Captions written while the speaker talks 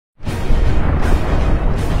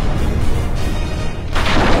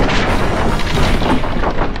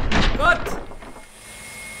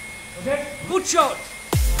Good shot.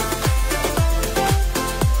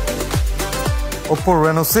 Oppo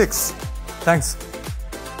Reno 6. Thanks.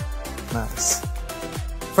 Nice.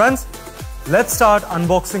 Friends, let's start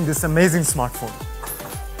unboxing this amazing smartphone.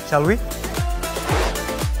 Shall we?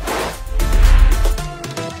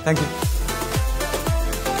 Thank you.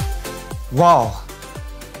 Wow.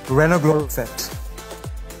 Reno Glow Set.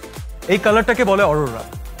 এই কালারটাকে বলে অরোরা।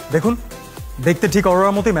 দেখুন, দেখতে ঠিক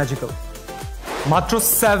অরোরার মতোই magical. মাত্র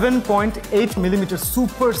 7.8 millimetre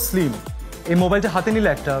super slim. এই মোবাইলটা হাতে নিলে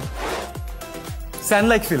একটা স্যান্ড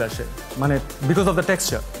লাইক ফিল আসে, মানে বিকজ অফ দ্য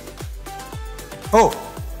টেক্সচার। ও,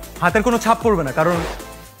 হাতের কোনো ছাপ পড়বে না কারণ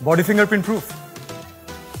body fingerprint proof.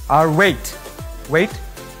 R wait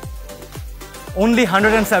only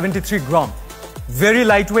 173 gram, very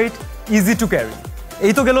light weight, easy to carry.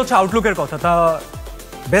 এই তো গেল হচ্ছে আউটলুকের কথা, তা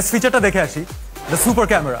বেস্ট ফিচারটা দেখে আসি, the super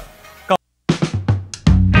camera.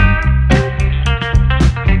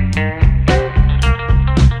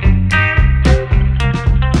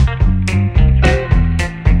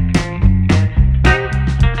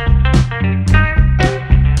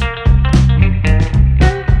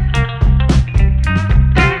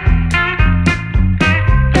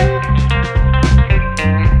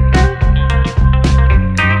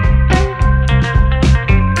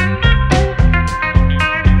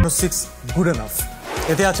 Good enough.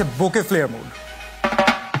 এতে আছে bouquet flair mode.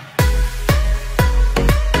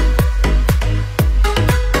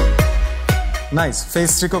 Nice,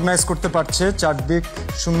 face recognise করতে পারছে, চারদিক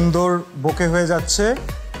সুন্দর বোকে হয়ে যাচ্ছে।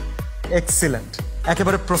 এক্সিলেন্ট,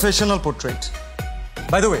 একেবারে professional portrait.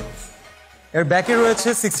 By the way, এর ব্যাকে রয়েছে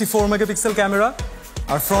 64 মেগাপিক্সেল ক্যামেরা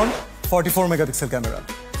আর front 44 megapixel camera.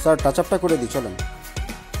 Sir touch আপটা করে দিই, চলেন।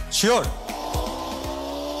 শিওর।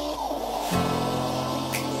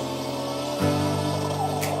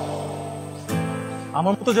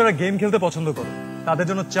 আমার মতো যারা গেম খেলতে পছন্দ করে তাদের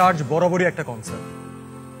জন্য চার্জ বরাবরই একটা কনসার্ন।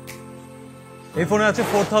 এই ফোনে আছে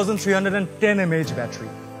 4310 mAh ব্যাটারি,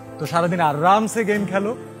 তো সারাদিন আরামসে গেম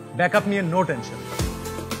খেলো, ব্যাকআপ নিয়ে no tension.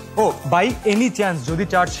 O, by any chance যদি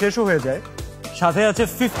চার্জ শেষও হয়ে যায়, সাথে আছে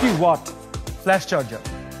 50 watt flash charger.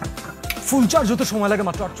 Full charge হতে সময় লাগে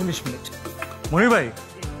মাত্র 48 মিনিট। মনির ভাই,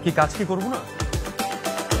 কি কাজ কি করবো না?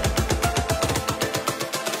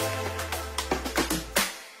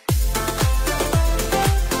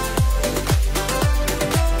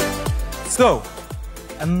 So,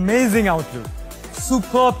 amazing outlook,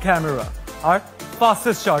 superb camera, or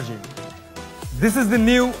fastest charging. This is the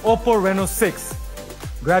new Oppo Reno 6.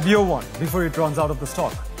 Grab your one before it runs out of the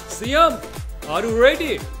stock. Siam, are you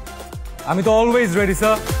ready? I'm always ready,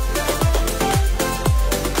 sir.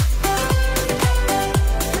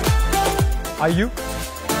 Are you?